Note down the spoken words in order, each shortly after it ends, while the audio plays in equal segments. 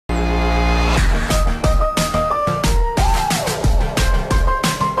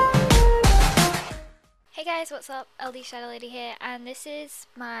guys, what's up? LDShadowLady here, and this is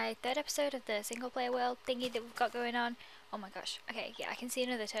my third episode of the single player world thingy that we've got going on. Oh my gosh, okay, yeah, I can see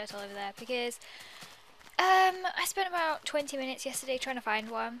another turtle over there because I spent about 20 minutes yesterday trying to find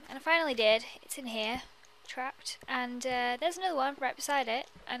one, and I finally did. It's in here, trapped, and there's another one right beside it,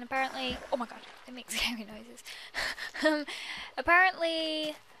 and apparently, oh my god, it makes scary noises.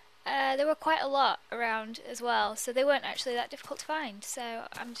 Apparently there were quite a lot around as well, so they weren't actually that difficult to find, so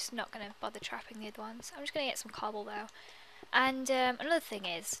I'm just not going to bother trapping the other ones. I'm just going to get some cobble though. And another thing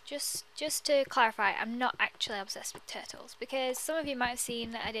is, just to clarify, I'm not actually obsessed with turtles, because some of you might have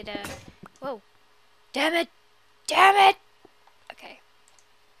seen that I did a... Whoa. Damn it! Damn it! Okay.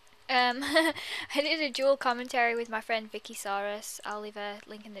 I did a dual commentary with my friend Vicky Saurus. I'll leave a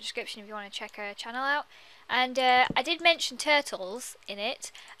link in the description if you want to check her channel out. And I did mention turtles in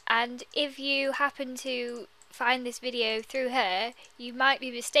it, and if you happen to find this video through her, you might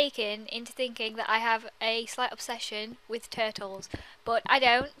be mistaken into thinking that I have a slight obsession with turtles, but I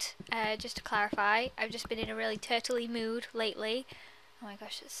don't. Just to clarify, I've just been in a really turtley mood lately. Oh my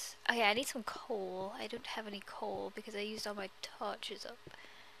gosh, okay, I need some coal. I don't have any coal because I used all my torches up.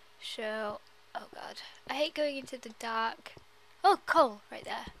 So, oh god, I hate going into the dark. Oh, coal, right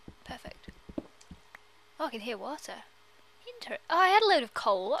there. Perfect. Oh, I can hear water. Oh, I had a load of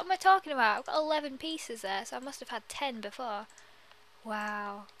coal. What am I talking about? I've got 11 pieces there, so I must have had 10 before.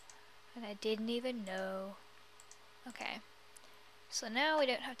 Wow. And I didn't even know. Okay. So now we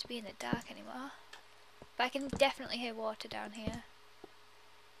don't have to be in the dark anymore. But I can definitely hear water down here.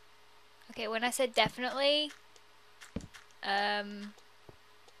 Okay, when I said definitely...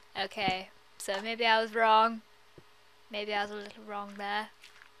 Okay, so maybe I was wrong. Maybe I was a little wrong there.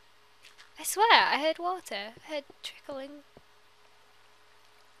 I swear, I heard water. I heard trickling.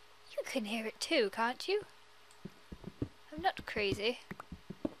 You can hear it too, can't you? I'm not crazy.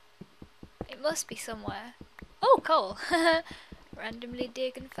 It must be somewhere. Oh, coal! Randomly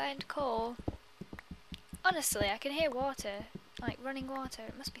dig and find coal. Honestly, I can hear water. Like running water.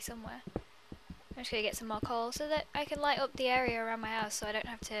 It must be somewhere. I'm just gonna get some more coal so that I can light up the area around my house so I don't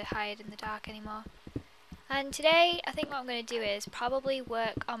have to hide in the dark anymore. And today, I think what I'm going to do is probably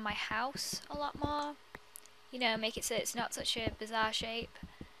work on my house a lot more. You know, make it so it's not such a bizarre shape.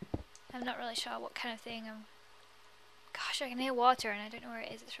 I'm not really sure what kind of thing I'm... Gosh, I can hear water and I don't know where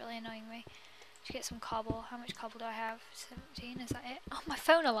it is. It's really annoying me. Should get some cobble. How much cobble do I have? 17, is that it? Oh, my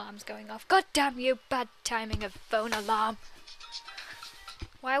phone alarm's going off. God damn you, bad timing of phone alarm.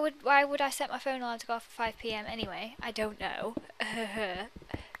 Why would I set my phone alarm to go off at 5 PM anyway? I don't know.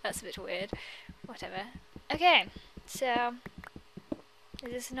 That's a bit weird. Whatever. Okay, so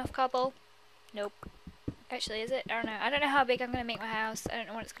is this enough cobble? Nope. Actually, is it? I don't know. I don't know how big I'm gonna make my house. I don't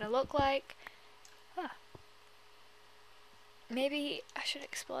know what it's gonna look like. Huh. Maybe I should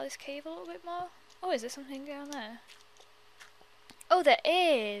explore this cave a little bit more. Oh, is there something down there? Oh, there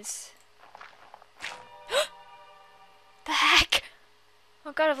is. The heck?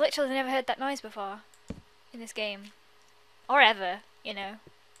 Oh god, I've literally never heard that noise before in this game. Or ever, you know.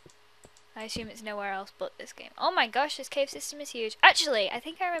 I assume it's nowhere else but this game. Oh my gosh, this cave system is huge. Actually, I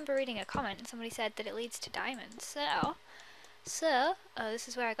think I remember reading a comment and somebody said that it leads to diamonds. So, oh, this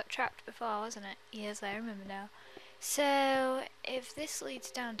is where I got trapped before, wasn't it? Yes, I remember now. So, if this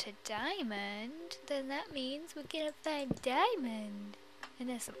leads down to diamond, then that means we're gonna find diamond. And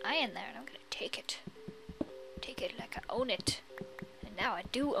there's some iron there, and I'm gonna take it. Take it like I own it. And now I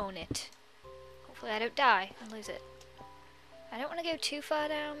do own it. Hopefully I don't die and lose it. I don't want to go too far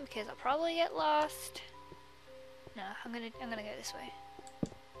down because I'll probably get lost. No, I'm gonna go this way.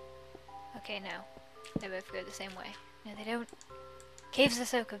 Okay, no. They both go the same way. No, they don't. Caves are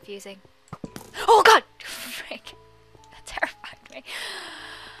so confusing. Oh god! Frick. That terrified me.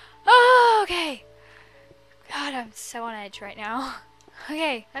 Oh, okay. God, I'm so on edge right now.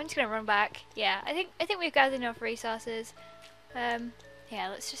 Okay, I'm just gonna run back. Yeah, I think we've gathered enough resources. Yeah,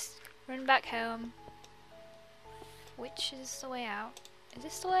 let's just run back home. Which is the way out? Is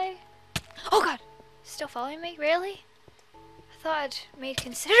this the way? Oh god! Still following me? Really? I thought I'd made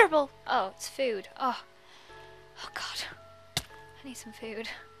considerable... Oh, it's food. Oh. Oh god. I need some food.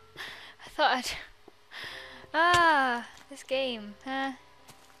 I thought I'd... Ah, this game. Can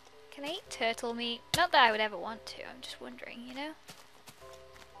I eat turtle meat? Not that I would ever want to, I'm just wondering, you know?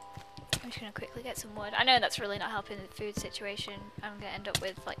 I'm just gonna quickly get some wood. I know that's really not helping the food situation. I'm gonna end up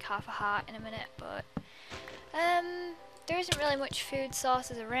with like half a heart in a minute, but... there isn't really much food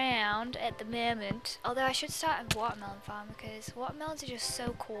sources around at the moment. Although I should start a watermelon farm because watermelons are just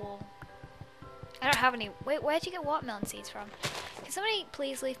so cool. I don't have any. Wait, where'd you get watermelon seeds from? Can somebody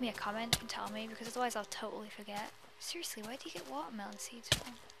please leave me a comment and tell me, because otherwise I'll totally forget. Seriously, where do you get watermelon seeds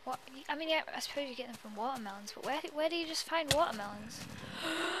from? What? I mean, yeah, I suppose you get them from watermelons, but where do you just find watermelons?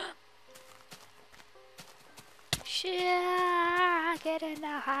 Shit! Get in the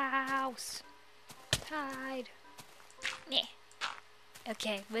house. Hide. Yeah.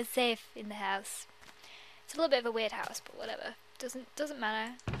 Okay, we're safe in the house. It's a little bit of a weird house, but whatever. Doesn't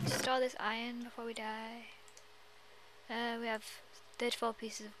matter. Store this iron before we die. We have 34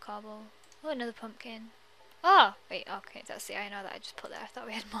 pieces of cobble. Oh, another pumpkin. Oh, wait, okay, that's the iron ore that I just put there. I thought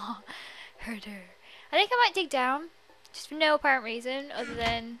we had more. Herder. I think I might dig down, just for no apparent reason, other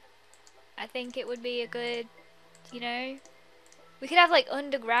than I think it would be a good, you know, we could have like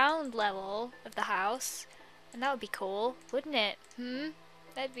underground level of the house, and that would be cool, wouldn't it?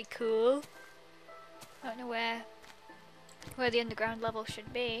 That'd be cool. I don't know where the underground level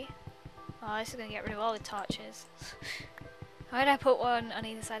should be. Oh, this is gonna get rid of all the torches. Why did I put one on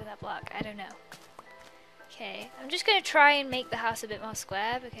either side of that block? I don't know. Okay, I'm just gonna try and make the house a bit more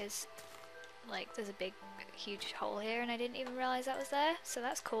square because, like, there's a big, huge hole here and I didn't even realize that was there, so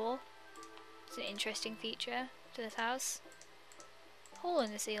that's cool. It's an interesting feature to this house. Hole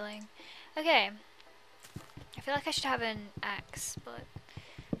in the ceiling. Okay. I feel like I should have an axe, but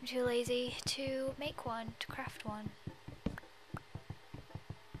I'm too lazy to make one, to craft one.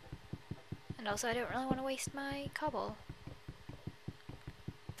 And also I don't really want to waste my cobble.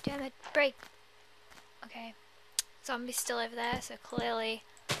 Damn it, break! Okay. Zombie's still over there, so clearly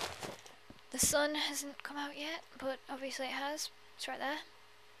the sun hasn't come out yet, but obviously it has. It's right there.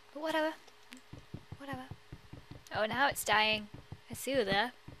 But whatever. Whatever. Oh, now it's dying. I see you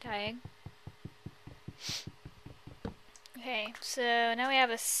there. Dying. Okay, so now we have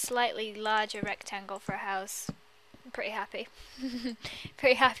a slightly larger rectangle for a house. I'm pretty happy.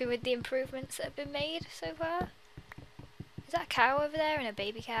 Pretty happy with the improvements that have been made so far. Is that a cow over there and a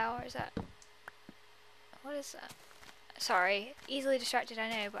baby cow, or is that... What is that? Sorry, easily distracted I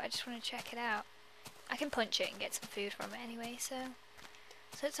know, but I just want to check it out. I can punch it and get some food from it anyway, so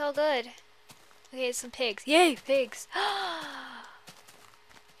it's all good. Okay, there's some pigs. Yay, pigs!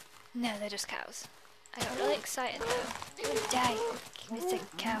 No, they're just cows. I got really excited though. I'm gonna die. Give me a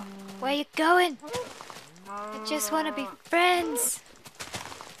second, cow. Where are you going? I just want to be friends.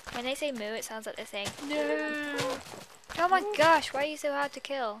 When they say moo, it sounds like they're saying no. Oh my gosh, why are you so hard to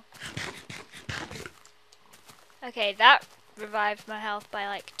kill? Okay, that revived my health by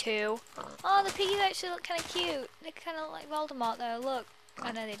like 2. Oh, the piggies actually look kind of cute. They kind of look like Voldemort though, look.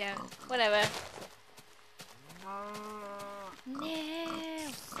 Oh no, they don't. Whatever. No.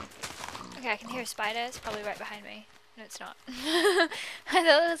 Okay, I can hear a spider. It's probably right behind me. No, it's not. I thought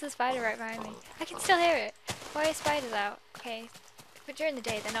there was a spider right behind me. I can still hear it. Why are spiders out? Okay. But during the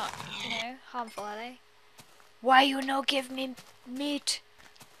day, they're not, you know, harmful, are they? Why you no give me meat?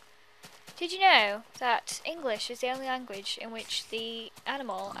 Did you know that English is the only language in which the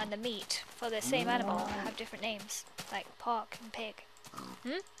animal and the meat for the same animal have different names? Like pork and pig.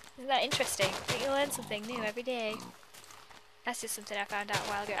 Isn't that interesting? That you learn something new every day. That's just something I found out a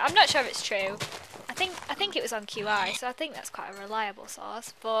while ago. I'm not sure if it's true. I think it was on QI, so I think that's quite a reliable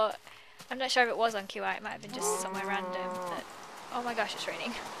source, but I'm not sure if it was on QI. It might have been just somewhere random. But oh my gosh, it's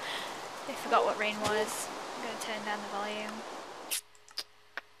raining. I forgot what rain was. I'm going to turn down the volume.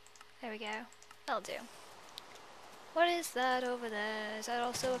 There we go. That'll do. What is that over there? Is that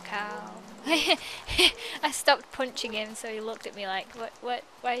also a cow? I stopped punching him, so he looked at me like, what,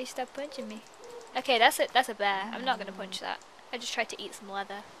 why you stop punching me? Okay, that's a bear. I'm not going to punch that. I just tried to eat some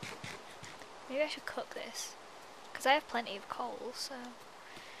leather. Maybe I should cook this. Because I have plenty of coal, so...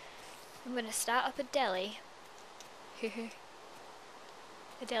 I'm going to start up a deli. A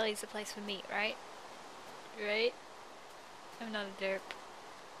deli's a place for meat, right? Right? I'm not a derp.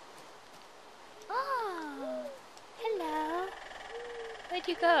 Oh! Hello! Where'd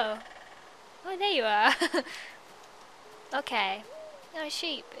you go? Oh, there you are! Okay. No, a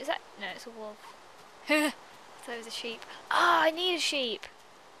sheep. Is that... No, it's a wolf. I thought it was a sheep. Oh, I need a sheep!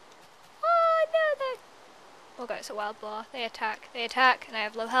 Oh, no, they're... Oh god, it's a wild boar. They attack, and I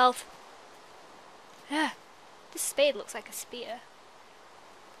have low health. This spade looks like a spear.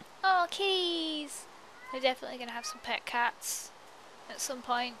 Oh, kitties! They're definitely gonna have some pet cats at some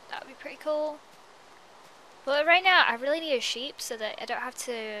point. That would be pretty cool. But right now, I really need a sheep so that I don't have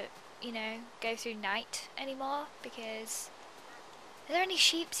to, you know, go through night anymore, because... Are there any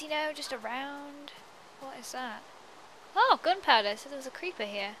sheeps, you know, just around? What is that? Oh, gunpowder! So there was a creeper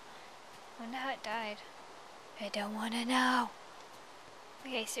here. I wonder how it died. I don't want to know.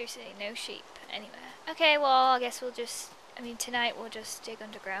 Okay, seriously, no sheep anywhere. Okay, well, I guess we'll just... I mean, tonight we'll just dig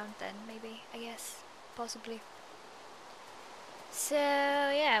underground then, maybe, I guess. Possibly. So,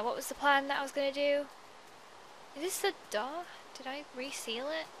 yeah, what was the plan that I was going to do? Is this the door? Did I reseal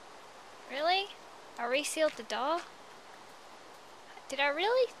it? Really? I resealed the door? Did I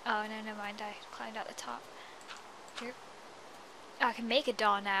really? Oh no, never mind. I climbed out the top. Here. Oh, I can make a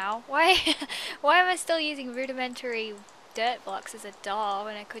door now. Why? Why am I still using rudimentary dirt blocks as a door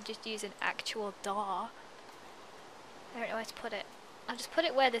when I could just use an actual door? I don't know where to put it. I'll just put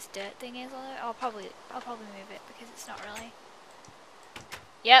it where this dirt thing is on it. I'll probably move it because it's not really.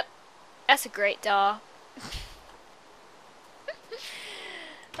 Yep, that's a great door.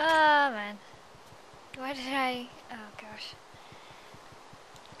 Oh man, why did I? Oh gosh.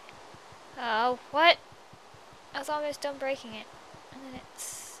 Oh, what? I was almost done breaking it, and then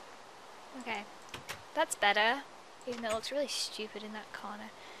it's okay. That's better, even though it looks really stupid in that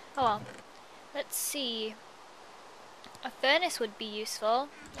corner. Oh well. Let's see. A furnace would be useful.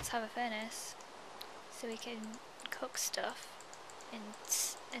 Let's have a furnace so we can cook stuff and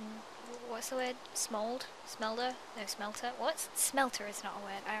what's the word? Smold? Smelter? No, smelter. What's smelter is not a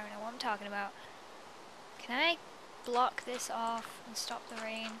word. I don't know what I'm talking about. Can I block this off and stop the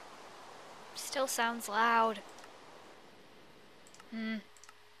rain? Still sounds loud.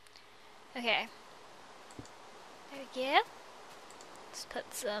 Okay. There we go. Let's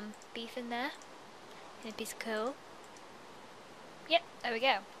put some beef in there. And a piece of coal. Yep, there we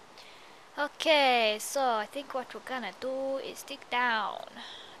go. Okay, so I think what we're gonna do is dig down.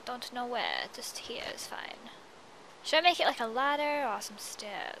 Don't know where, just here is fine. Should I make it like a ladder or some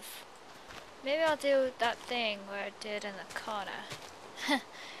stairs? Maybe I'll do that thing where I did in the corner.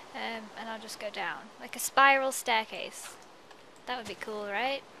 And I'll just go down. Like a spiral staircase. That would be cool,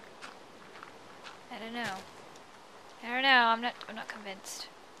 right? I don't know. I'm not convinced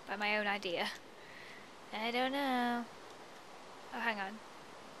by my own idea. I don't know. Oh, hang on.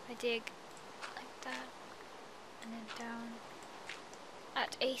 I dig like that, and then down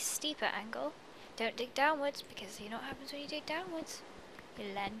at a steeper angle. Don't dig downwards, because you know what happens when you dig downwards?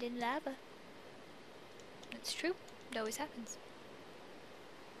 You land in lava. That's true. It always happens.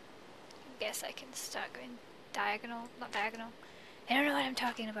 I guess I can start going diagonal, not diagonal. I don't know what I'm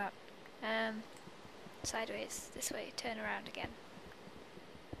talking about. Sideways, this way, turn around again.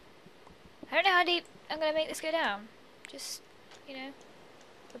 I don't know how deep I'm gonna make this go down. Just, you know,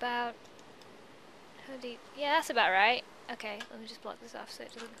 about how deep? Yeah, that's about right. Okay, let me just block this off so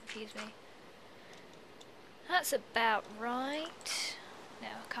it doesn't confuse me. That's about right. No,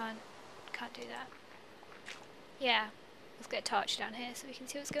 can't do that. Yeah, let's get a torch down here so we can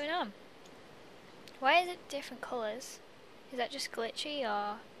see what's going on. Why is it different colours? Is that just glitchy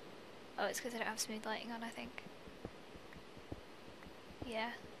or? Oh, it's because I don't have smooth lighting on, I think.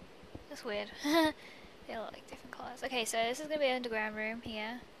 Yeah, that's weird. They look like different colours. Okay, so this is gonna be an underground room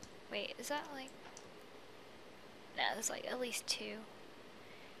here. Wait, is that like? No, there's like at least two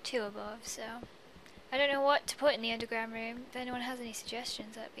above. So I don't know what to put in the underground room. If anyone has any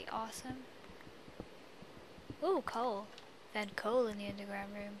suggestions, that'd be awesome. Ooh, coal. Then coal in the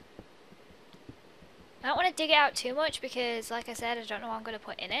underground room. I don't want to dig it out too much because, like I said, I don't know what I'm going to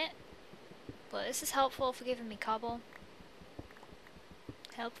put in it. But this is helpful for giving me cobble.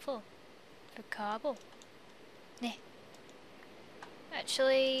 Helpful for cobble. Nah.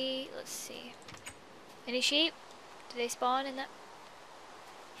 Actually, let's see. Any sheep? Do they spawn in that?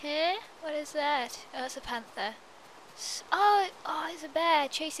 Huh? What is that? Oh, it's a panther. Oh, it's a bear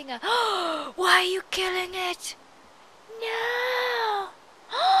chasing a. Why are you killing it? No!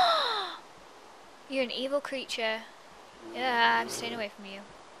 You're an evil creature. Yeah, I'm staying away from you.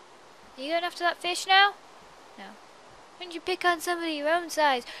 Are you going after that fish now? No. Why didn't you pick on somebody your own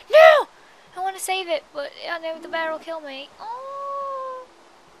size? No! I want to save it, but I know the bear will kill me. Oh!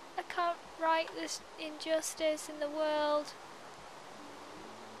 I can't right this injustice in the world.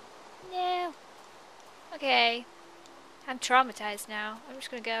 No. Okay. I'm traumatized now. I'm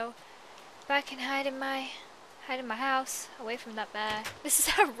just gonna go back and hide in my house, away from that bear. This is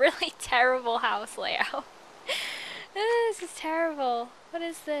a really terrible house layout. This is terrible. What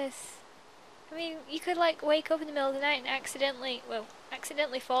is this? I mean, you could like wake up in the middle of the night and accidentally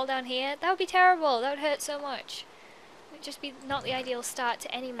fall down here. That would be terrible. That would hurt so much. It would just be not the ideal start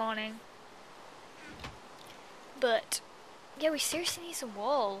to any morning. But yeah, we seriously need some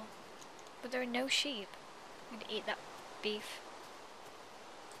wool. But there are no sheep. I'm gonna eat that beef.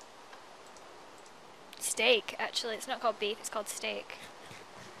 Steak, actually. It's not called beef, it's called steak.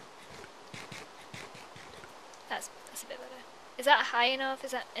 That's a bit better. Is that high enough?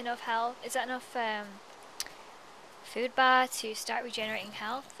 Is that enough health? Is that enough food bar to start regenerating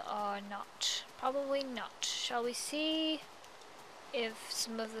health or not? Probably not. Shall we see if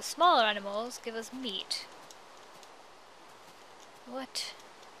some of the smaller animals give us meat? What?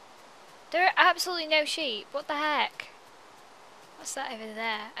 There are absolutely no sheep. What the heck? What's that over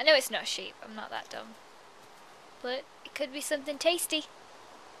there? I know it's not sheep. I'm not that dumb. But it could be something tasty.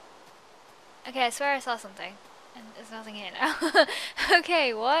 Okay, I swear I saw something. And there's nothing here now.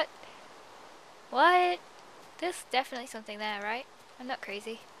 Okay, what? What? There's definitely something there, right? I'm not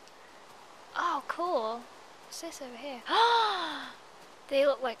crazy. Oh, cool. What's this over here? They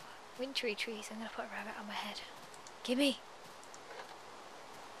look like wintry trees. I'm gonna put a rabbit on my head. Gimme.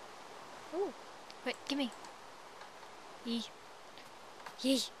 Ooh. Wait, gimme. Yee.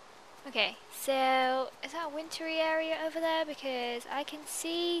 Yee. Okay, so is that a wintry area over there? Because I can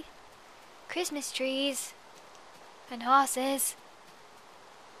see Christmas trees and horses.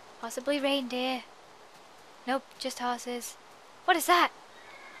 Possibly reindeer. Nope, just horses. What is that?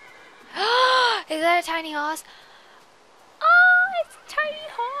 Is that a tiny horse? Oh, it's a tiny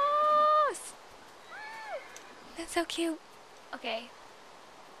horse! That's so cute. Okay.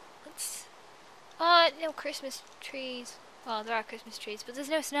 Let's... Oh, no Christmas trees. Well, there are Christmas trees, but there's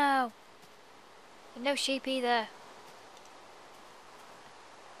no snow. And no sheep either.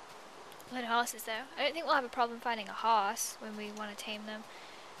 No horses though. I don't think we'll have a problem finding a horse when we want to tame them.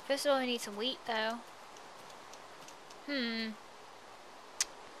 First of all, we need some wheat though. I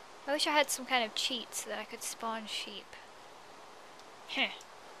wish I had some kind of cheat so that I could spawn sheep. Heh.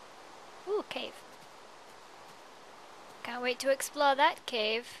 Ooh, cave. Can't wait to explore that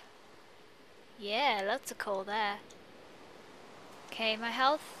cave. Yeah, lots of coal there. Okay, my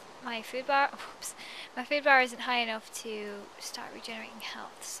health, my food bar, whoops, my food bar isn't high enough to start regenerating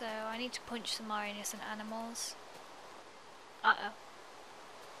health, so I need to punch some more innocent animals. Uh-oh.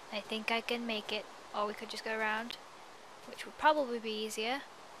 I think I can make it, or we could just go around, which would probably be easier.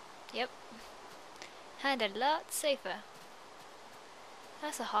 Yep. And a lot safer.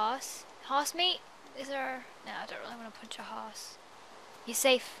 That's a horse. Horse meat? Is there... No, I don't really want to punch a horse. You're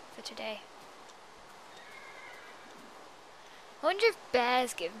safe for today. I wonder if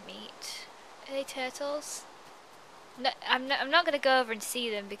bears give meat. Are they turtles? No, I'm not going to go over and see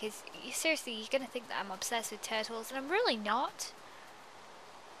them because seriously, you're going to think that I'm obsessed with turtles, and I'm really not.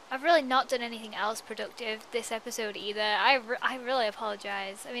 I've really not done anything else productive this episode either. I really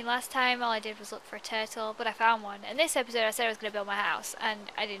apologise. I mean, last time all I did was look for a turtle, but I found one. And this episode I said I was going to build my house,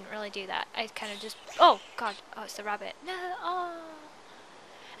 and I didn't really do that. I kind of just... Oh, God. Oh, it's the rabbit. No. Oh.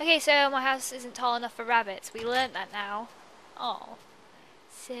 Okay, so my house isn't tall enough for rabbits. We learnt that now. Oh.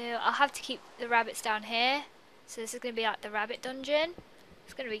 So I'll have to keep the rabbits down here. So this is going to be like the rabbit dungeon.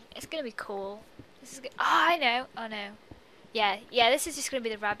 It's going to be cool. This is good. Oh, I know. Oh, no. Yeah, this is just going to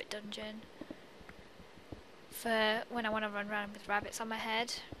be the rabbit dungeon for when I want to run around with rabbits on my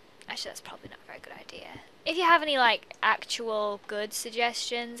head. Actually, that's probably not a very good idea. If you have any, like, actual good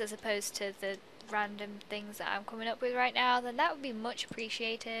suggestions as opposed to the random things that I'm coming up with right now, then that would be much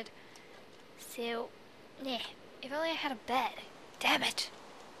appreciated. So, yeah, if only I had a bed. Damn it.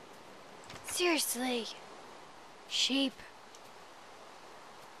 Seriously. Sheep.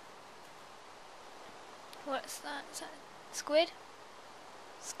 What's that? Is that squid?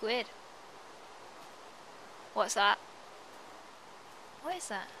 Squid. What's that? What is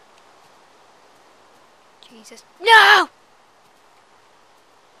that? Jesus. No!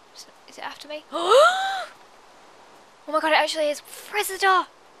 Is it after me? Oh my god, it actually is. Press the door!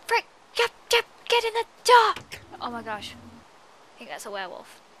 Frick! Yep, get in the door! Oh my gosh. I think that's a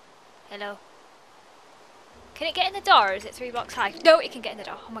werewolf. Hello. Can it get in the door or is it 3 blocks high? No, it can get in the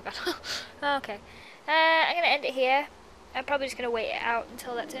door. Oh my god. Okay. I'm going to end it here. I'm probably just going to wait it out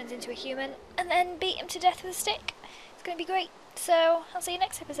until that turns into a human and then beat him to death with a stick. It's going to be great. So, I'll see you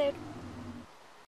next episode.